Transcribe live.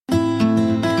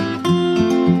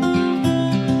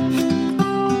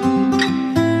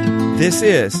This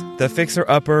is the Fixer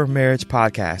Upper Marriage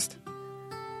Podcast,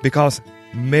 because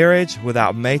marriage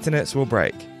without maintenance will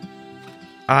break.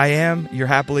 I am your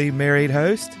happily married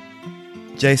host,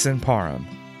 Jason Parham.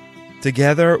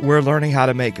 Together, we're learning how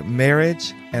to make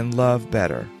marriage and love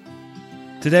better.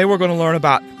 Today, we're going to learn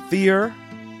about fear,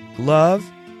 love,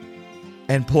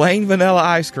 and plain vanilla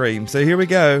ice cream. So here we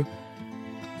go.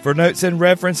 For notes and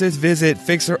references, visit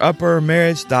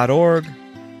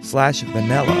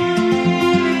fixeruppermarriage.org/vanilla.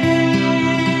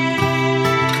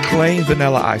 Plain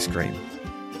vanilla ice cream.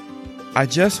 I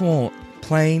just want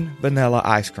plain vanilla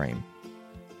ice cream.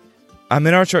 I'm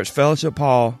in our church fellowship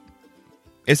hall.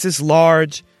 It's this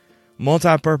large,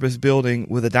 multi-purpose building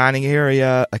with a dining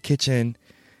area, a kitchen,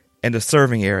 and a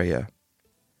serving area.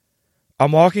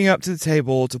 I'm walking up to the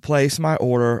table to place my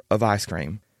order of ice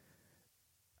cream.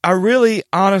 I really,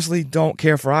 honestly don't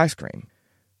care for ice cream,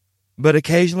 but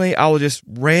occasionally I will just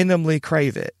randomly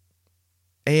crave it.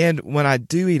 And when I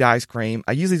do eat ice cream,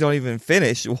 I usually don't even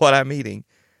finish what I'm eating.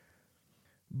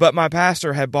 But my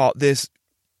pastor had bought this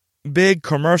big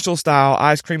commercial-style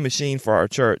ice cream machine for our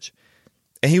church,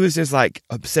 and he was just like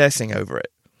obsessing over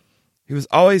it. He was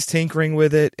always tinkering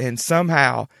with it, and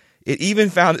somehow it even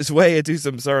found its way into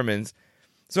some sermons.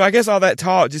 So I guess all that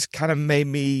talk just kind of made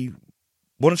me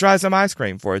want to try some ice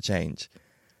cream for a change.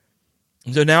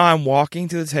 So now I'm walking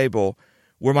to the table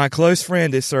where my close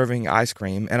friend is serving ice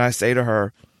cream, and I say to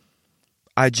her,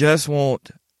 I just want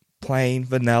plain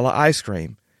vanilla ice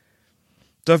cream.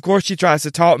 So of course she tries to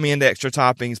talk me into extra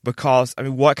toppings because,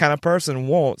 what kind of person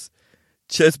wants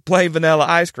just plain vanilla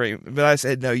ice cream? But I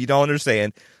said, no, you don't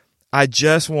understand. I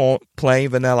just want plain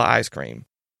vanilla ice cream.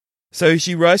 So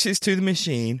she rushes to the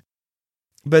machine,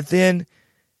 but then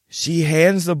she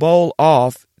hands the bowl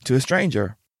off to a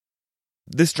stranger.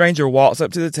 This stranger walks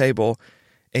up to the table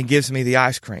and gives me the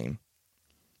ice cream.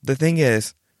 The thing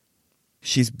is,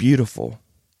 she's beautiful.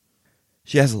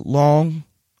 She has long,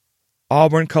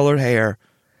 auburn-colored hair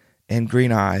and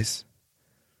green eyes.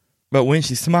 But when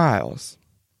she smiles,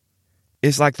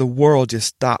 it's like the world just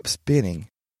stops spinning.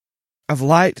 I've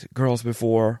liked girls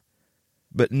before,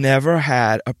 but never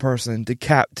had a person to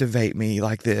captivate me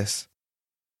like this.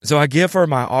 So I give her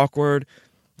my awkward,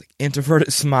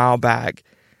 introverted smile back,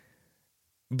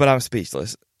 but I'm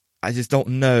speechless. I just don't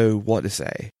know what to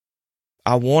say.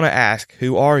 I want to ask,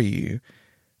 who are you?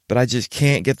 But I just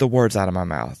can't get the words out of my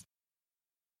mouth.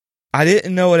 I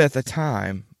didn't know it at the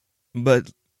time, but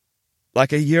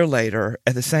like a year later,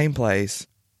 at the same place,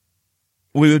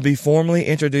 we would be formally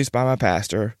introduced by my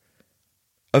pastor,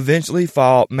 eventually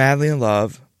fall madly in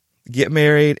love, get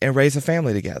married, and raise a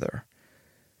family together.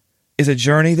 It's a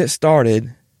journey that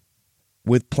started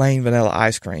with plain vanilla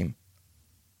ice cream.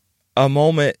 A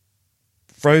moment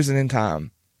frozen in time.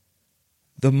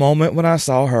 The moment when I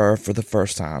saw her for the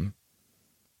first time.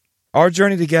 Our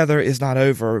journey together is not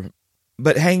over,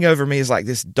 but hanging over me is like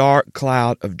this dark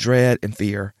cloud of dread and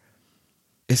fear.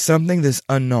 It's something that's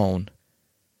unknown.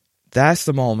 That's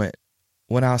the moment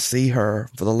when I'll see her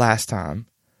for the last time.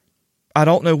 I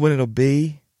don't know when it'll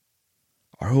be,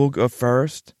 or who'll go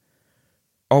first,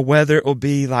 or whether it will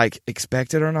be like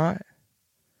expected or not.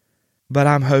 But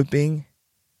I'm hoping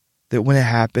that when it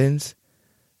happens,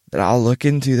 that I'll look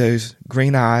into those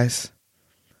green eyes,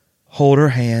 hold her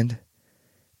hand,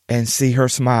 and see her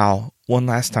smile one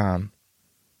last time.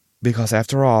 Because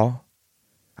after all,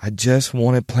 I just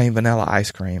wanted plain vanilla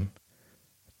ice cream,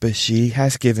 but she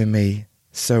has given me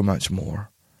so much more.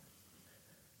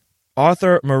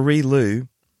 Author Marie Lu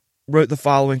wrote the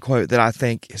following quote that I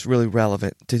think is really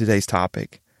relevant to today's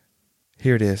topic.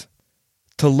 Here it is.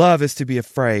 To love is to be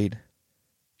afraid.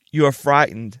 You are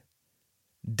frightened,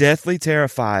 deathly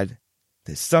terrified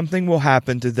that something will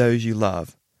happen to those you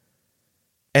love.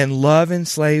 And love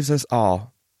enslaves us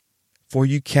all, for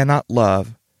you cannot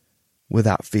love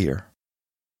without fear.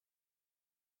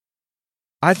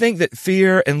 I think that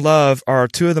fear and love are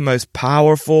two of the most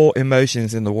powerful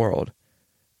emotions in the world.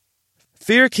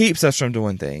 Fear keeps us from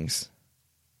doing things,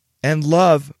 and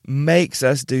love makes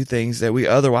us do things that we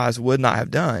otherwise would not have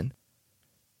done.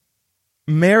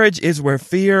 Marriage is where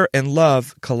fear and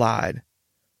love collide.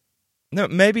 Now,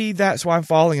 maybe that's why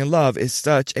falling in love is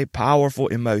such a powerful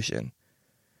emotion.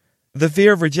 The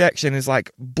fear of rejection is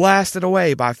like blasted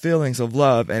away by feelings of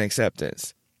love and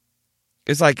acceptance.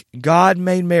 It's like God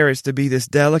made marriage to be this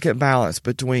delicate balance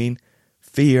between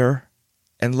fear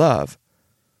and love.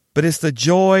 But it's the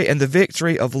joy and the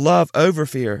victory of love over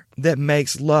fear that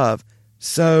makes love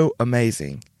so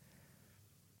amazing.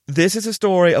 This is a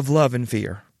story of love and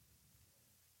fear.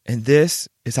 And this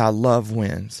is how love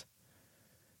wins.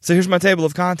 So here's my table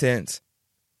of contents.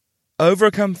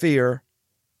 Overcome fear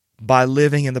by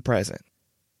living in the present.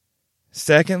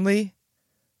 Secondly,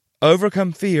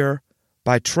 overcome fear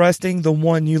by trusting the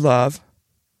one you love.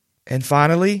 And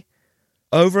finally,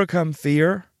 overcome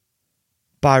fear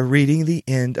by reading the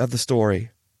end of the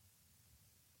story.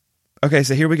 Okay,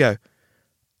 so here we go.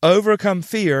 Overcome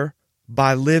fear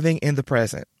by living in the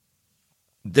present.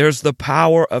 There's the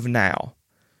power of now.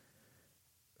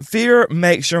 Fear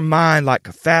makes your mind like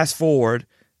fast forward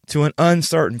to an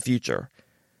uncertain future.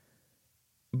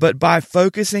 But by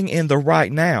focusing in the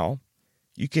right now,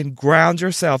 you can ground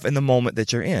yourself in the moment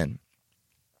that you're in.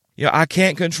 You know, I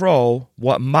can't control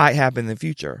what might happen in the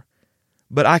future,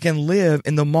 but I can live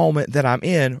in the moment that I'm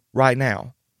in right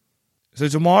now. So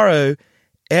tomorrow,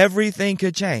 everything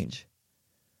could change.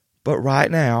 But right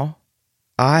now,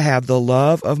 I have the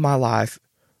love of my life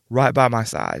right by my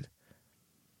side.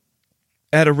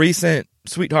 At a recent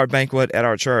sweetheart banquet at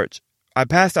our church, I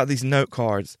passed out these note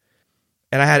cards,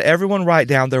 and I had everyone write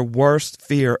down their worst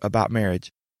fear about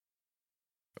marriage.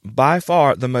 By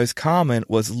far, the most common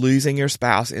was losing your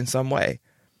spouse in some way.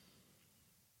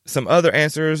 Some other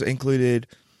answers included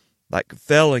like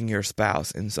failing your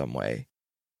spouse in some way.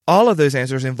 All of those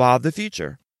answers involve the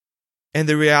future. And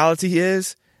the reality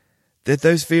is that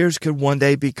those fears could one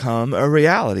day become a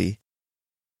reality.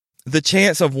 The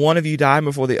chance of one of you dying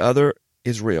before the other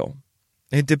is real.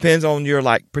 It depends on your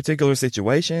particular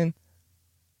situation.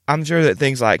 I'm sure that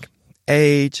things like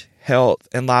age, health,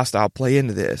 and lifestyle play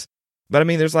into this. But I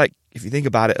mean, there's if you think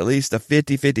about it, at least a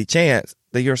 50-50 chance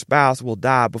that your spouse will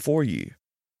die before you.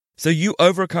 So you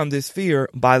overcome this fear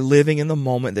by living in the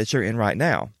moment that you're in right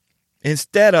now,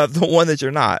 instead of the one that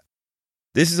you're not.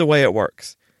 This is the way it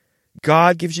works.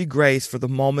 God gives you grace for the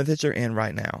moment that you're in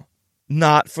right now,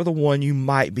 not for the one you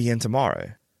might be in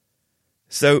tomorrow.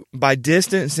 So by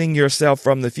distancing yourself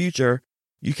from the future,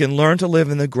 you can learn to live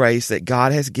in the grace that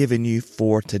God has given you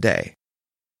for today.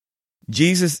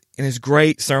 Jesus, in his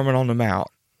great Sermon on the Mount,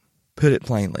 put it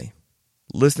plainly.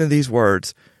 Listen to these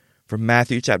words from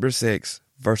Matthew chapter 6,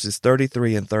 verses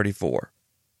 33 and 34.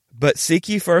 But seek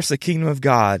ye first the kingdom of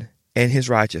God and his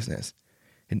righteousness,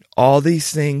 and all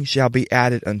these things shall be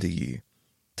added unto you.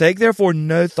 Take therefore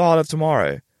no thought of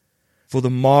tomorrow, for the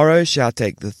morrow shall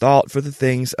take the thought for the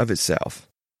things of itself.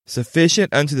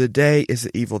 Sufficient unto the day is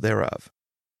the evil thereof.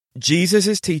 Jesus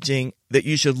is teaching that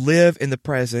you should live in the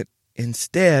present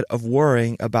instead of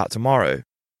worrying about tomorrow.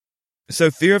 So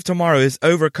fear of tomorrow is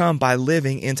overcome by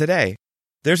living in today.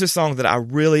 There's a song that I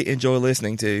really enjoy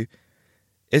listening to.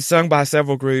 It's sung by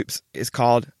several groups. It's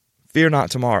called Fear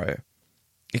Not Tomorrow.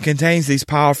 It contains these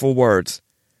powerful words.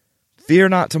 Fear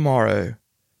not tomorrow,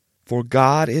 for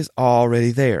God is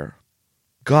already there.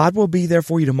 God will be there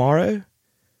for you tomorrow,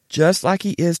 just like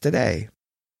he is today.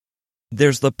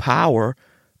 There's the power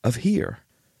of here.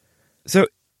 So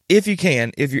if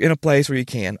you're in a place where you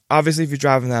can, obviously if you're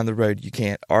driving down the road, you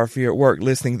can't, or if you're at work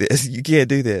listening to this, you can't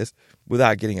do this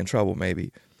without getting in trouble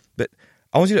maybe. But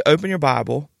I want you to open your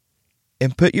Bible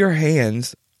and put your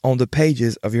hands on the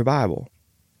pages of your Bible.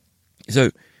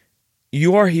 So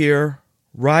you are here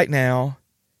right now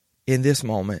in this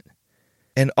moment,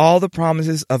 and all the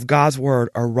promises of God's word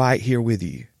are right here with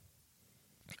you.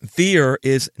 Fear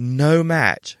is no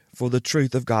match for the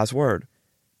truth of God's word,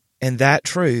 and that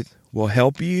truth will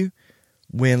help you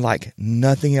when like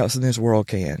nothing else in this world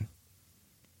can.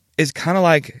 It's kind of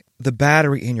like the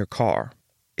battery in your car.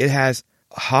 It has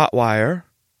a hot wire,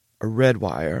 a red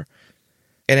wire,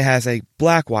 and it has a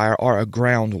black wire or a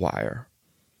ground wire.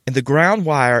 And the ground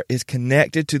wire is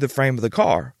connected to the frame of the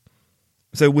car.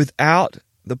 So without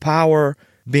the power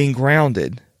being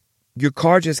grounded, your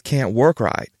car just can't work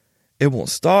right. It won't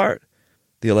start.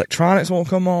 The electronics won't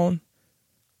come on.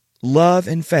 Love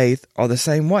and faith are the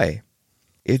same way.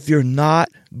 If you're not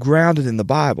grounded in the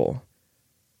Bible,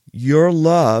 your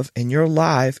love and your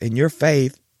life and your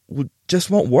faith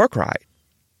just won't work right.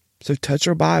 So touch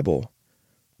your Bible.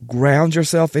 Ground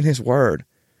yourself in his word.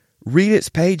 Read its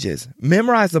pages.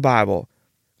 Memorize the Bible.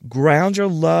 Ground your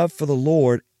love for the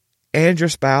Lord and your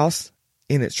spouse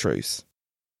in its truths.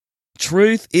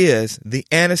 Truth is the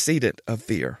antecedent of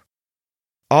fear.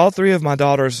 All three of my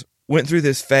daughters went through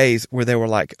this phase where they were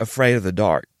like afraid of the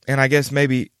dark. And I guess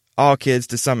maybe all kids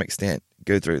to some extent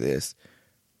go through this.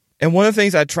 And one of the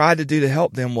things I tried to do to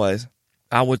help them was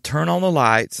I would turn on the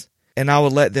lights and I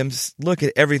would let them look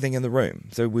at everything in the room.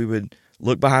 So we would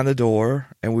look behind the door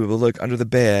and we would look under the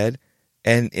bed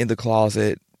and in the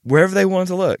closet, wherever they wanted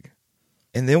to look.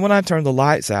 And then when I turned the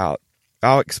lights out,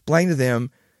 I'll explain to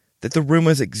them that the room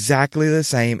was exactly the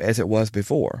same as it was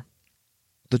before.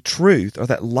 The truth, or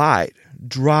that light,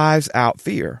 drives out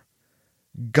fear.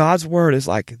 God's word is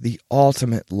like the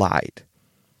ultimate light.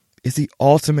 It's the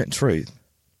ultimate truth.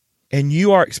 And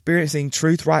you are experiencing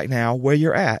truth right now where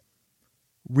you're at.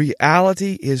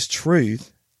 Reality is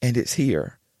truth, and it's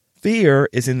here. Fear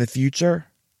is in the future,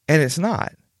 and it's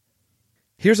not.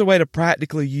 Here's a way to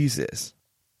practically use this.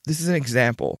 This is an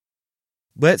example.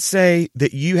 Let's say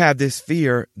that you have this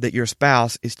fear that your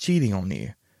spouse is cheating on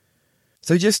you.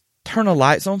 So just turn the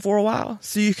lights on for a while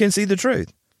so you can see the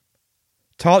truth.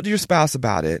 Talk to your spouse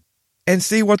about it and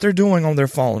see what they're doing on their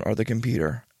phone or the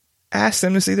computer. Ask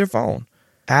them to see their phone.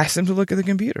 Ask them to look at the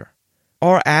computer.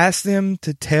 Or ask them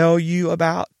to tell you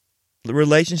about the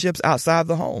relationships outside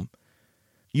the home.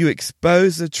 You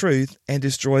expose the truth and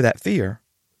destroy that fear.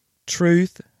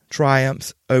 Truth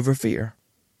triumphs over fear.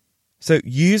 So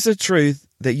use the truth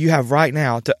that you have right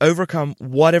now to overcome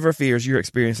whatever fears you're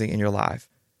experiencing in your life.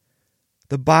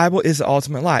 The Bible is the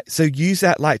ultimate light. So use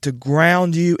that light to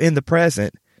ground you in the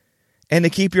present and to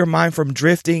keep your mind from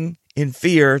drifting in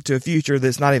fear to a future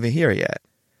that's not even here yet.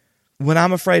 When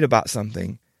I'm afraid about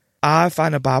something, I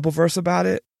find a Bible verse about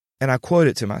it and I quote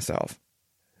it to myself.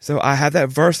 So I have that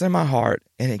verse in my heart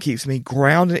and it keeps me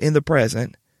grounded in the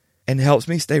present and helps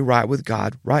me stay right with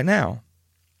God right now.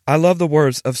 I love the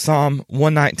words of Psalm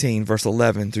 119, verse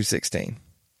 11 through 16.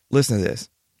 Listen to this.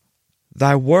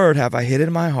 Thy word have I hid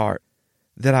in my heart,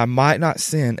 that I might not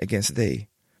sin against thee.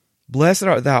 Blessed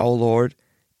art thou, O Lord.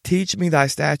 Teach me thy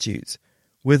statutes.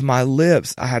 With my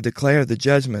lips I have declared the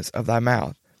judgments of thy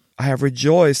mouth. I have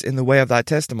rejoiced in the way of thy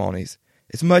testimonies,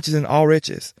 as much as in all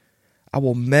riches. I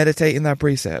will meditate in thy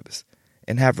precepts,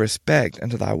 and have respect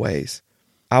unto thy ways.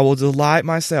 I will delight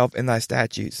myself in thy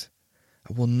statutes.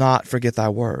 I will not forget thy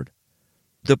word.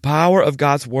 The power of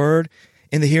God's word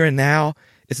in the here and now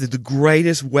is the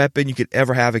greatest weapon you could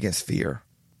ever have against fear.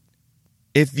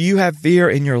 If you have fear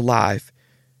in your life,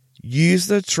 use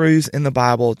the truths in the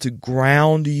Bible to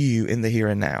ground you in the here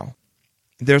and now.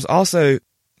 There's also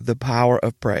the power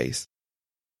of praise.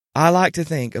 I like to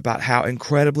think about how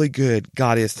incredibly good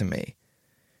God is to me.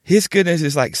 His goodness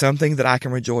is like something that I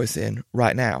can rejoice in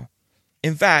right now.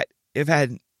 In fact, if I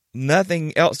had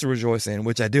nothing else to rejoice in,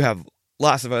 which I do have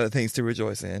lots of other things to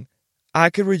rejoice in, I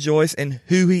could rejoice in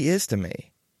who he is to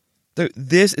me. So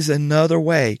this is another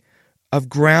way of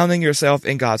grounding yourself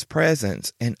in God's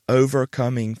presence and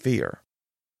overcoming fear.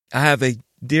 I have a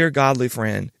dear godly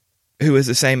friend who is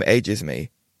the same age as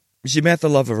me. She met the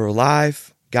love of her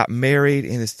life, got married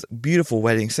in this beautiful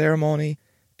wedding ceremony,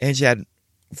 and she had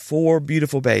 4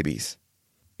 beautiful babies.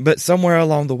 But somewhere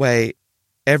along the way,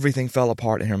 everything fell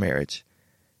apart in her marriage.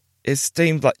 It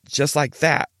seemed like just like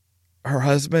that, her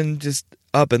husband just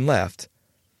up and left.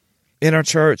 In our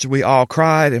church, we all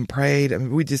cried and prayed. I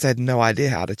mean, we just had no idea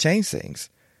how to change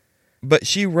things. But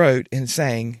she wrote and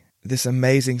sang this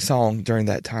amazing song during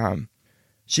that time.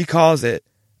 She calls it,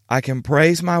 I Can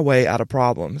Praise My Way Out of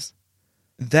Problems.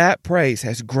 That praise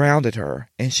has grounded her,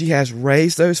 and she has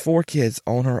raised those 4 kids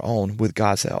on her own with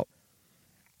God's help.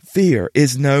 Fear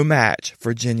is no match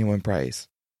for genuine praise.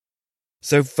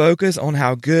 So focus on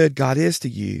how good God is to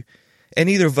you, and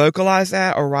either vocalize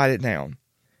that or write it down.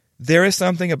 There is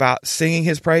something about singing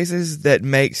his praises that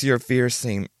makes your fears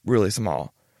seem really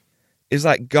small. It's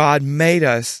like God made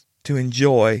us to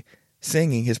enjoy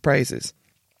singing his praises.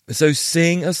 So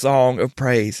sing a song of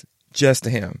praise just to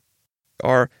him.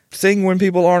 Or sing when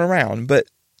people aren't around, but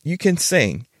you can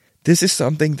sing. This is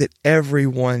something that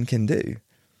everyone can do.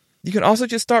 You can also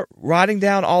just start writing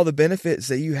down all the benefits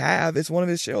that you have as one of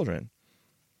his children.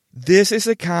 This is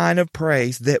the kind of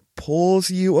praise that pulls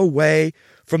you away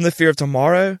from the fear of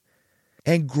tomorrow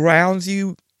and grounds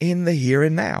you in the here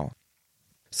and now.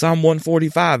 Psalm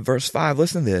 145, verse 5,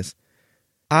 listen to this.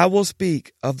 I will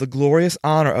speak of the glorious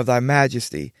honor of thy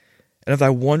majesty and of thy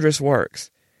wondrous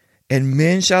works, and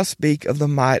men shall speak of the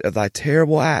might of thy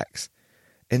terrible acts,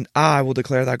 and I will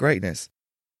declare thy greatness.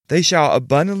 They shall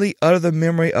abundantly utter the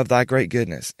memory of thy great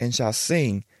goodness, and shall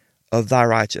sing of thy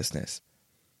righteousness.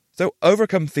 So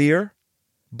overcome fear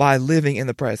by living in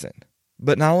the present.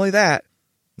 But not only that,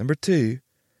 number 2,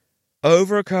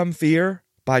 overcome fear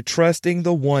by trusting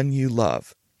the one you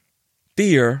love.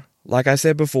 Fear, like I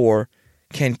said before,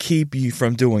 can keep you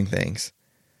from doing things.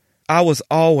 I was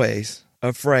always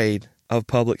afraid of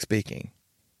public speaking.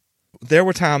 There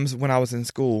were times when I was in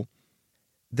school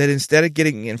that instead of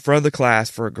getting in front of the class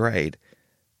for a grade,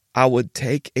 I would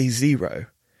take a 0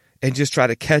 and just try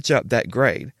to catch up that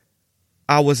grade.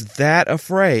 I was that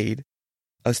afraid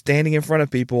of standing in front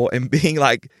of people and being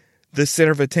like the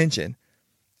center of attention.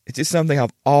 It's just something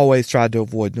I've always tried to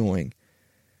avoid doing.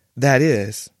 That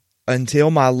is,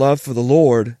 until my love for the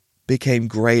Lord became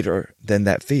greater than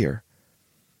that fear.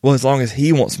 Well, as long as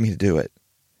he wants me to do it,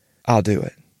 I'll do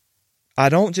it. I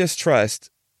don't just trust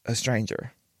a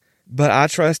stranger. But I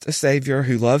trust a Savior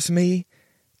who loves me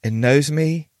and knows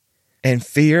me, and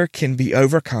fear can be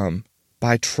overcome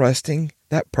by trusting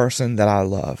that person that I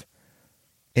love.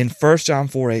 In 1 John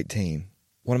 4:18,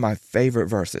 one of my favorite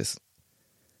verses,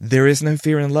 there is no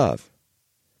fear in love,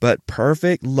 but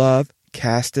perfect love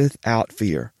casteth out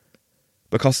fear,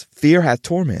 because fear hath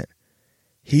torment.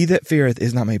 He that feareth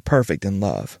is not made perfect in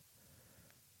love.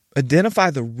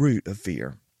 Identify the root of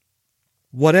fear.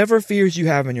 Whatever fears you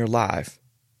have in your life,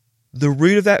 the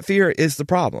root of that fear is the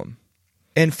problem.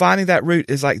 And finding that root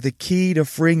is like the key to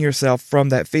freeing yourself from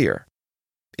that fear.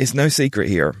 It's no secret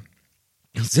here,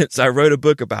 since I wrote a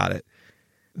book about it,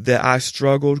 that I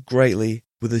struggled greatly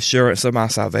with assurance of my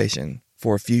salvation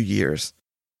for a few years.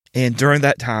 And during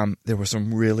that time, there were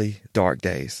some really dark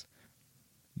days.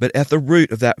 But at the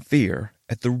root of that fear,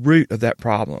 at the root of that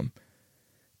problem,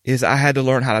 is I had to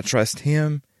learn how to trust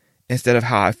Him instead of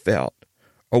how I felt,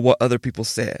 or what other people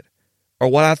said, or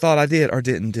what I thought I did or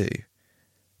didn't do.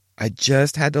 I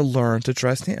just had to learn to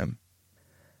trust Him.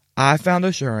 I found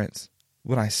assurance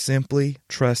when I simply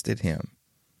trusted Him.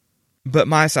 But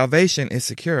my salvation is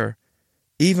secure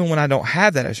even when I don't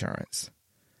have that assurance,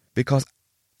 because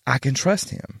I can trust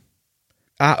Him.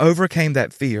 I overcame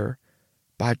that fear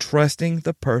by trusting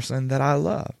the person that I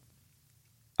love.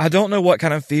 I don't know what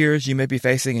kind of fears you may be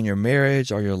facing in your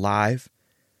marriage or your life,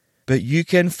 but you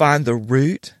can find the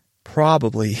root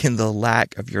probably in the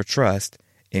lack of your trust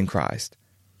in Christ.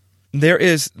 There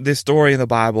is this story in the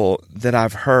Bible that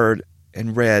I've heard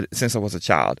and read since I was a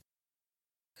child.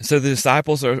 So the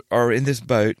disciples are in this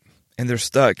boat and they're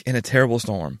stuck in a terrible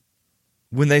storm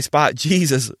when they spot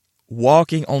Jesus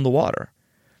walking on the water.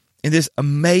 In this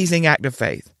amazing act of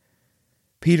faith,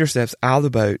 Peter steps out of the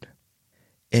boat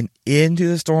and into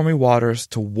the stormy waters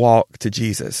to walk to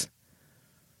Jesus.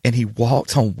 And he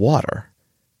walks on water.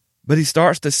 But he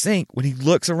starts to sink when he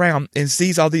looks around and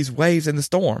sees all these waves in the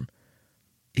storm.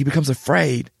 He becomes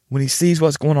afraid when he sees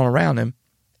what's going on around him,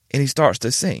 and he starts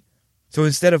to sink. So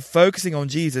instead of focusing on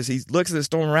Jesus, he looks at the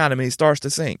storm around him and he starts to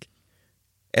sink.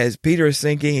 As Peter is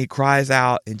sinking, he cries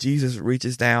out, and Jesus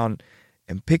reaches down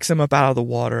and picks him up out of the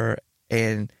water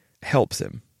and helps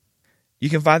him. You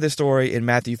can find this story in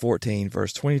Matthew 14,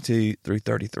 verse 22 through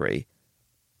 33.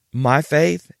 My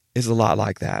faith is a lot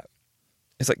like that.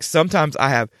 It's like sometimes I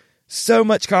have so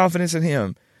much confidence in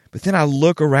Him, but then I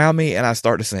look around me and I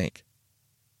start to sink.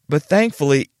 But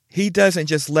thankfully, He doesn't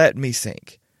just let me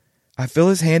sink. I feel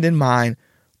His hand in mine,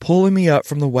 pulling me up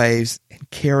from the waves and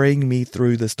carrying me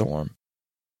through the storm.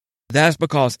 That's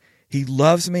because He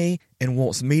loves me and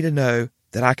wants me to know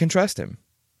that I can trust Him.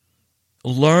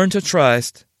 Learn to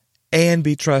trust and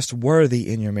be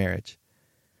trustworthy in your marriage.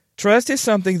 Trust is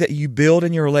something that you build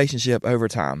in your relationship over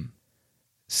time.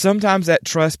 Sometimes that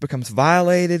trust becomes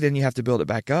violated and you have to build it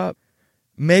back up.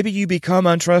 Maybe you become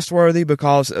untrustworthy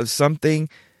because of something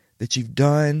that you've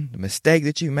done, the mistake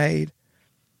that you made.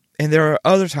 And there are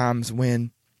other times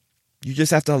when you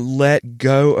just have to let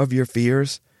go of your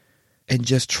fears and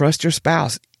just trust your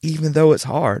spouse, even though it's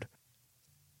hard.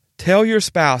 Tell your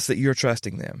spouse that you're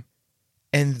trusting them.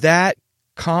 And that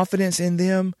confidence in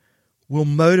them will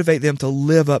motivate them to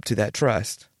live up to that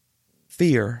trust.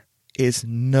 Fear is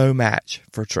no match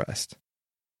for trust.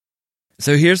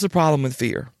 So here's the problem with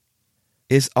fear.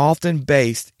 It's often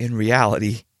based in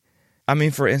reality. I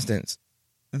mean, for instance,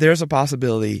 there's a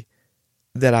possibility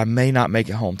that I may not make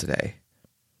it home today.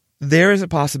 There is a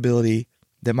possibility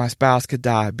that my spouse could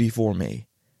die before me.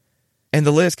 And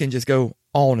the list can just go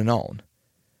on and on.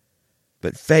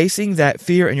 But facing that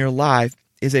fear in your life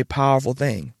is a powerful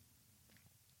thing.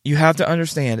 You have to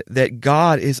understand that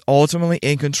God is ultimately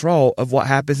in control of what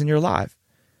happens in your life.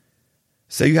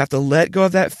 So you have to let go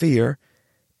of that fear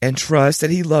and trust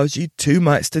that He loves you too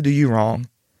much to do you wrong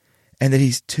and that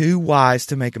He's too wise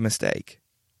to make a mistake.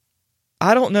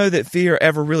 I don't know that fear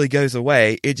ever really goes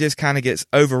away. It just kind of gets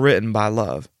overwritten by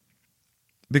love.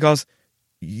 Because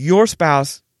your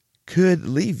spouse could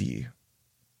leave you.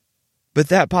 But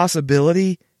that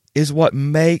possibility is what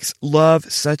makes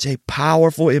love such a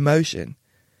powerful emotion.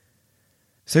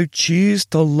 So choose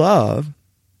to love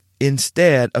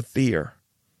instead of fear.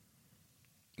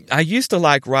 I used to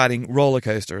like riding roller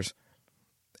coasters,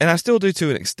 and I still do to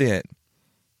an extent.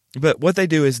 But what they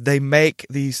do is they make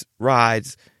these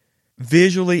rides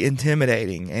visually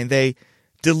intimidating, and they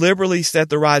deliberately set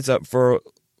the rides up for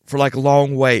like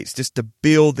long waits just to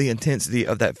build the intensity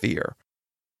of that fear.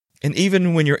 And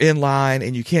even when you're in line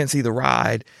and you can't see the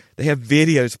ride, they have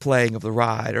videos playing of the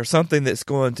ride or something that's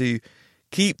going to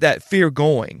keep that fear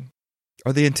going,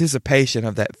 or the anticipation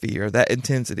of that fear, that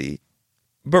intensity.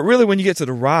 But really, when you get to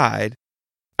the ride,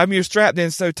 I mean, you're strapped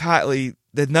in so tightly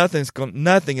that nothing is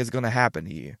going to happen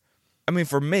to you. I mean,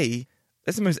 for me,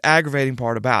 that's the most aggravating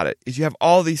part about it, is you have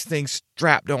all these things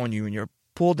strapped on you and you're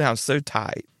pulled down so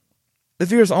tight. The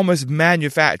fear is almost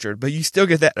manufactured, but you still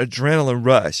get that adrenaline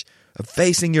rush of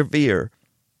facing your fear.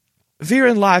 Fear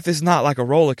in life is not like a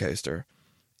roller coaster.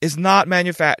 It's not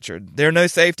manufactured. There are no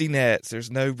safety nets.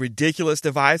 There's no ridiculous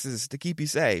devices to keep you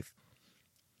safe.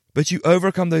 But you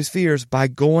overcome those fears by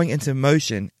going into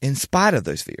motion in spite of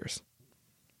those fears.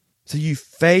 So you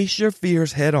face your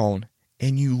fears head on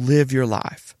and you live your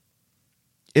life.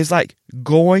 It's like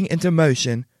going into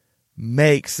motion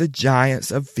makes the giants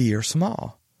of fear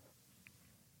small.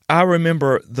 I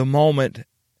remember the moment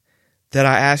that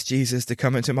I asked Jesus to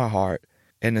come into my heart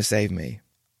and to save me.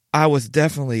 I was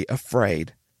definitely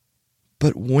afraid.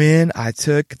 But when I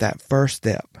took that first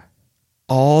step,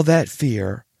 all that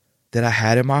fear that I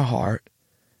had in my heart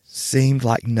seemed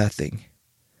like nothing.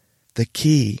 The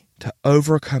key to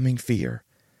overcoming fear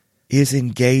is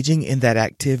engaging in that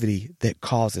activity that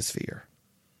causes fear.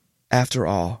 After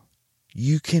all,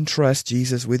 you can trust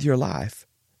Jesus with your life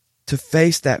to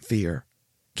face that fear.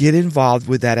 Get involved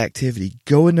with that activity.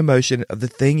 Go into motion of the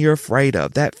thing you're afraid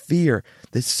of, that fear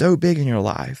that's so big in your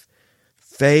life.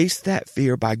 Face that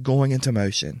fear by going into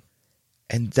motion.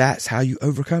 And that's how you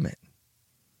overcome it.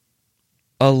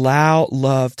 Allow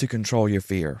love to control your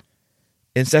fear.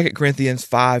 In 2 Corinthians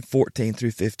 5:14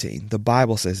 through 15, the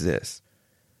Bible says this,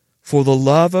 "For the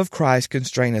love of Christ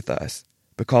constraineth us,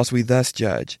 because we thus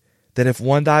judge, that if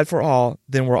one died for all,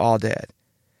 then we're all dead.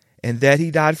 And that he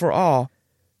died for all,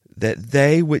 that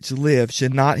they which live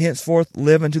should not henceforth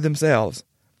live unto themselves,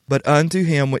 but unto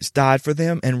him which died for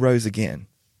them and rose again."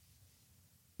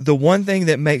 The one thing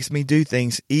that makes me do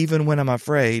things even when I'm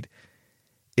afraid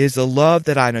is the love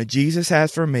that I know Jesus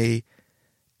has for me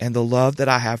and the love that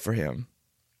I have for him.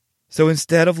 So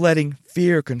instead of letting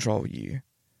fear control you,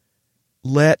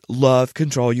 let love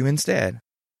control you instead.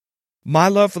 My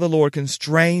love for the Lord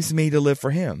constrains me to live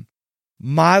for him.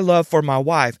 My love for my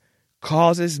wife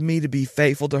causes me to be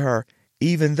faithful to her,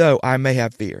 even though I may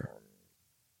have fear.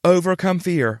 Overcome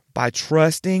fear by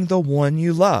trusting the one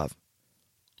you love.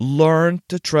 Learn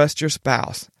to trust your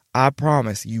spouse. I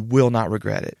promise you will not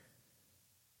regret it.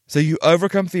 So you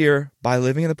overcome fear by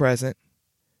living in the present.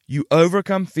 You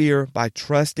overcome fear by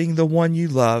trusting the one you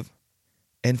love.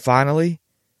 And finally,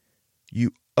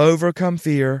 you overcome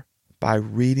fear by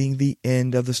reading the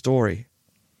end of the story.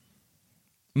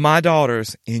 My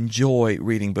daughters enjoy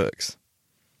reading books,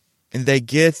 and they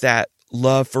get that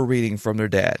love for reading from their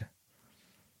dad.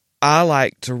 I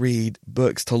like to read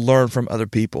books to learn from other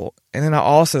people, and then I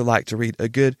also like to read a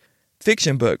good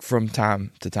fiction book from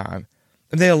time to time.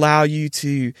 And they allow you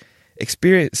to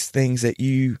experience things that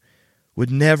you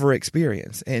would never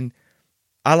experience. And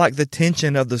I like the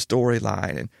tension of the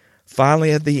storyline, and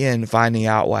finally at the end finding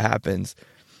out what happens.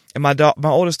 And my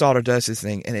oldest daughter does this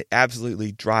thing, and it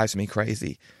absolutely drives me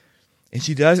crazy. And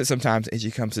she does it sometimes, and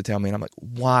she comes to tell me, and I'm like,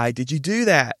 why did you do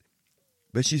that?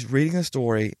 But she's reading the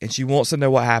story, and she wants to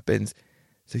know what happens.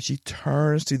 So she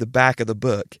turns to the back of the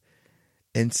book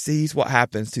and sees what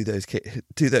happens to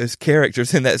those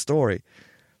characters in that story.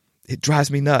 It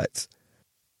drives me nuts.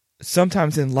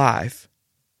 Sometimes in life,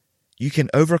 you can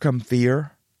overcome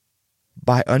fear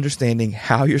by understanding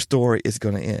how your story is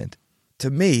going to end. To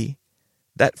me,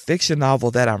 that fiction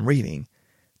novel that I'm reading,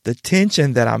 the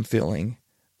tension that I'm feeling,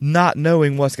 not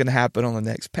knowing what's going to happen on the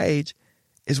next page,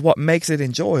 is what makes it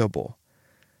enjoyable.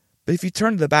 But if you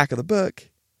turn to the back of the book,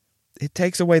 it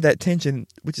takes away that tension,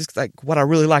 which is like what I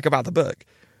really like about the book.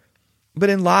 But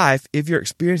in life, if you're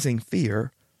experiencing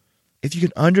fear, if you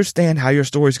can understand how your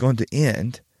story is going to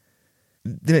end,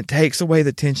 then it takes away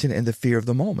the tension and the fear of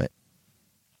the moment.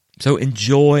 So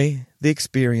enjoy the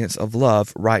experience of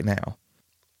love right now.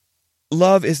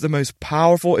 Love is the most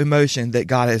powerful emotion that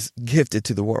God has gifted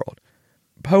to the world.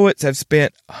 Poets have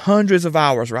spent hundreds of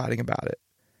hours writing about it.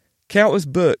 Countless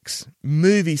books,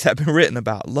 movies have been written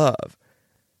about love.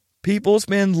 People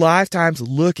spend lifetimes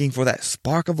looking for that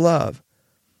spark of love.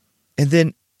 And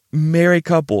then married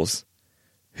couples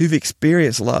who've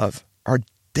experienced love are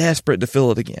desperate to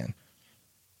feel it again.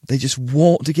 They just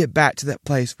want to get back to that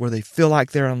place where they feel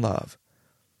like they're in love.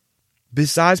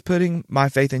 Besides putting my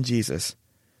faith in Jesus,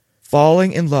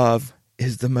 falling in love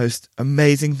is the most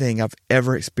amazing thing I've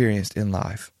ever experienced in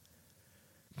life.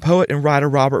 Poet and writer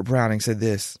Robert Browning said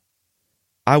this,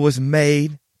 "I was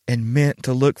made and meant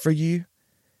to look for you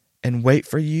and wait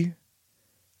for you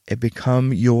and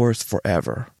become yours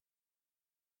forever."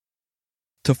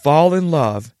 To fall in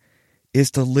love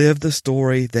is to live the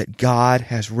story that God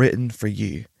has written for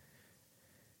you.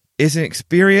 It's an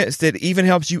experience that even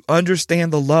helps you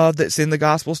understand the love that's in the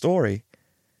gospel story.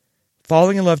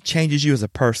 Falling in love changes you as a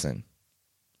person.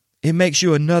 It makes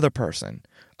you another person,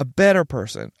 a better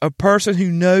person, a person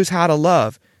who knows how to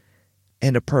love,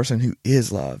 and a person who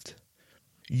is loved.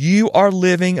 You are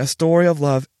living a story of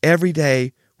love every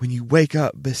day when you wake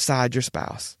up beside your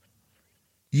spouse.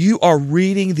 You are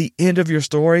reading the end of your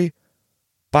story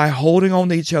by holding on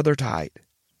to each other tight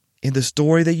in the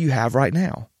story that you have right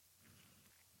now.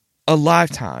 A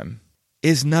lifetime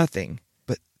is nothing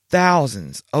but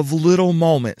thousands of little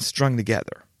moments strung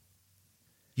together.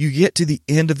 You get to the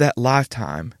end of that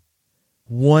lifetime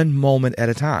one moment at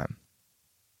a time.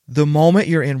 The moment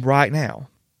you're in right now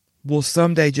will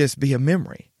someday just be a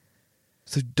memory.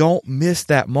 So don't miss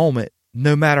that moment,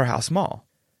 no matter how small.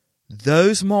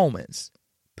 Those moments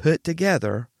put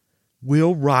together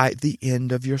will write the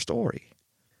end of your story.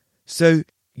 So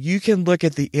you can look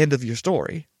at the end of your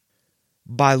story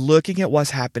by looking at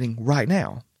what's happening right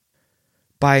now,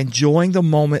 by enjoying the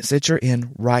moments that you're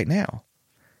in right now,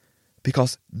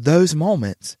 because those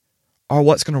moments are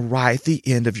what's going to write the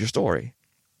end of your story.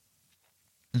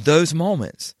 Those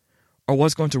moments are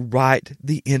what's going to write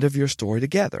the end of your story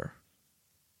together.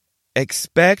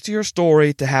 Expect your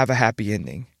story to have a happy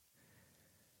ending.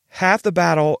 Half the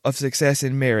battle of success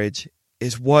in marriage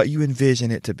is what you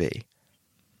envision it to be.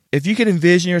 If you can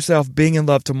envision yourself being in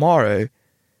love tomorrow,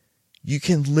 you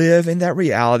can live in that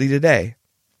reality today.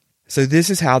 So this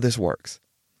is how this works.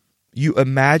 You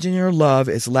imagine your love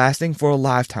is lasting for a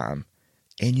lifetime,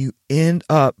 and you end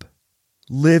up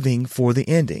living for the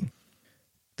ending.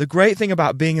 The great thing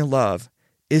about being in love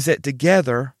is that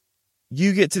together,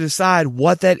 you get to decide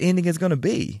what that ending is going to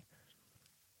be.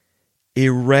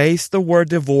 Erase the word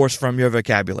divorce from your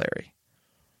vocabulary.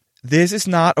 This is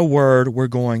not a word we're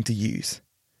going to use.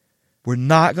 We're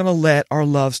not going to let our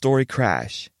love story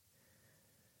crash.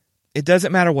 It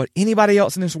doesn't matter what anybody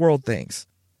else in this world thinks.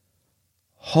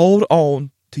 Hold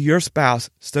on to your spouse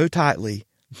so tightly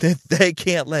that they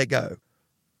can't let go.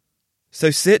 So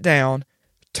sit down,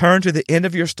 turn to the end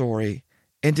of your story,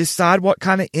 and decide what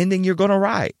kind of ending you're going to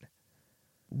write.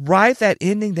 Write that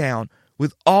ending down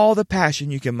with all the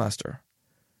passion you can muster.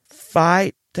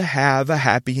 Fight to have a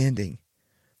happy ending.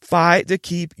 Fight to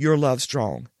keep your love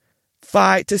strong.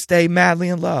 Fight to stay madly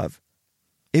in love.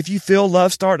 If you feel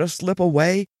love start to slip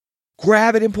away,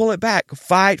 grab it and pull it back.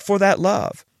 Fight for that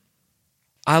love.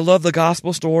 I love the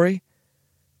gospel story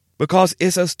because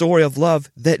it's a story of love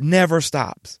that never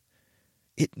stops.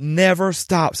 It never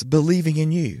stops believing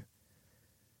in you.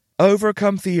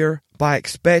 Overcome fear by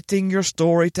expecting your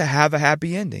story to have a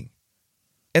happy ending.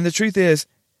 And the truth is,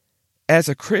 as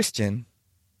a Christian,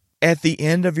 at the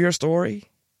end of your story,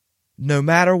 no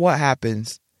matter what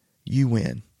happens, you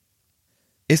win.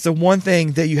 It's the one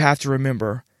thing that you have to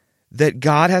remember, that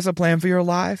God has a plan for your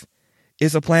life,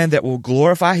 is a plan that will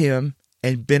glorify Him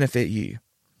and benefit you.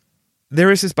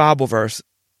 There is this Bible verse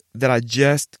that I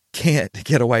just can't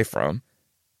get away from.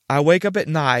 I wake up at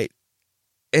night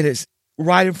and it's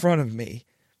right in front of me.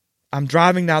 I'm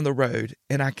driving down the road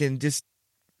and I can just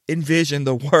envision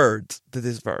the words to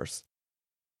this verse.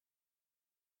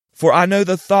 For I know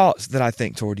the thoughts that I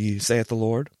think toward you, saith the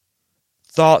Lord,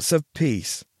 thoughts of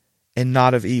peace and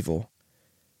not of evil,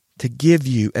 to give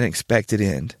you an expected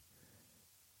end.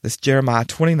 That's Jeremiah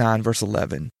 29, verse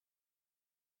 11.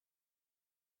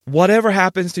 Whatever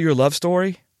happens to your love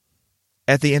story,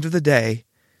 at the end of the day,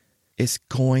 it's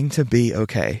going to be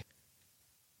okay.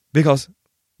 Because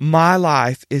my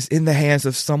life is in the hands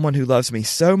of someone who loves me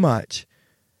so much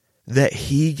that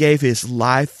He gave His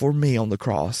life for me on the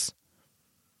cross.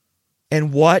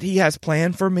 And what He has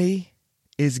planned for me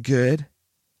is good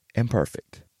and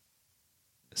perfect.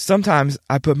 Sometimes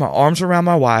I put my arms around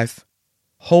my wife,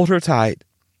 hold her tight,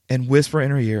 and whisper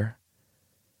in her ear,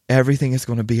 everything is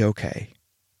going to be okay.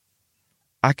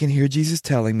 I can hear Jesus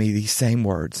telling me these same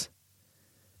words.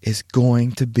 It's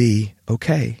going to be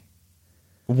okay.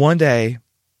 One day,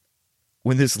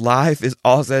 when this life is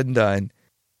all said and done,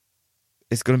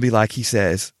 it's going to be like He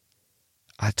says,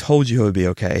 I told you it would be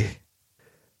okay.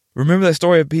 Remember that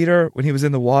story of Peter when he was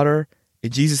in the water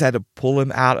and Jesus had to pull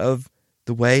him out of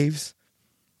the waves?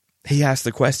 He asked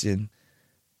the question,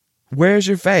 where's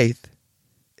your faith?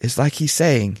 It's like He's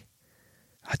saying,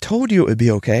 I told you it would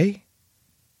be okay.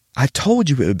 I told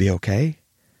you it would be okay.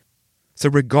 So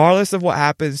regardless of what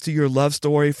happens to your love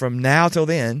story from now till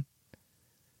then,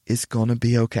 it's going to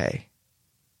be okay.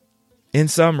 In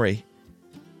summary,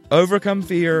 overcome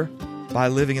fear by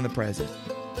living in the present.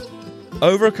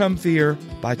 Overcome fear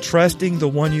by trusting the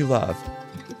one you love.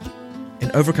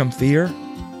 And overcome fear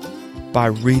by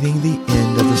reading the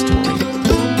end of the story.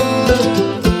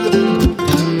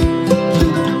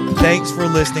 Thanks for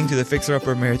listening to the Fixer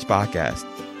Upper Marriage Podcast.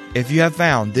 If you have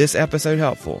found this episode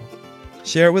helpful,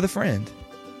 share it with a friend.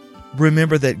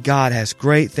 remember that God has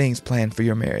great things planned for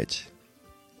your marriage.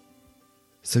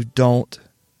 So don't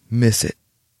miss it.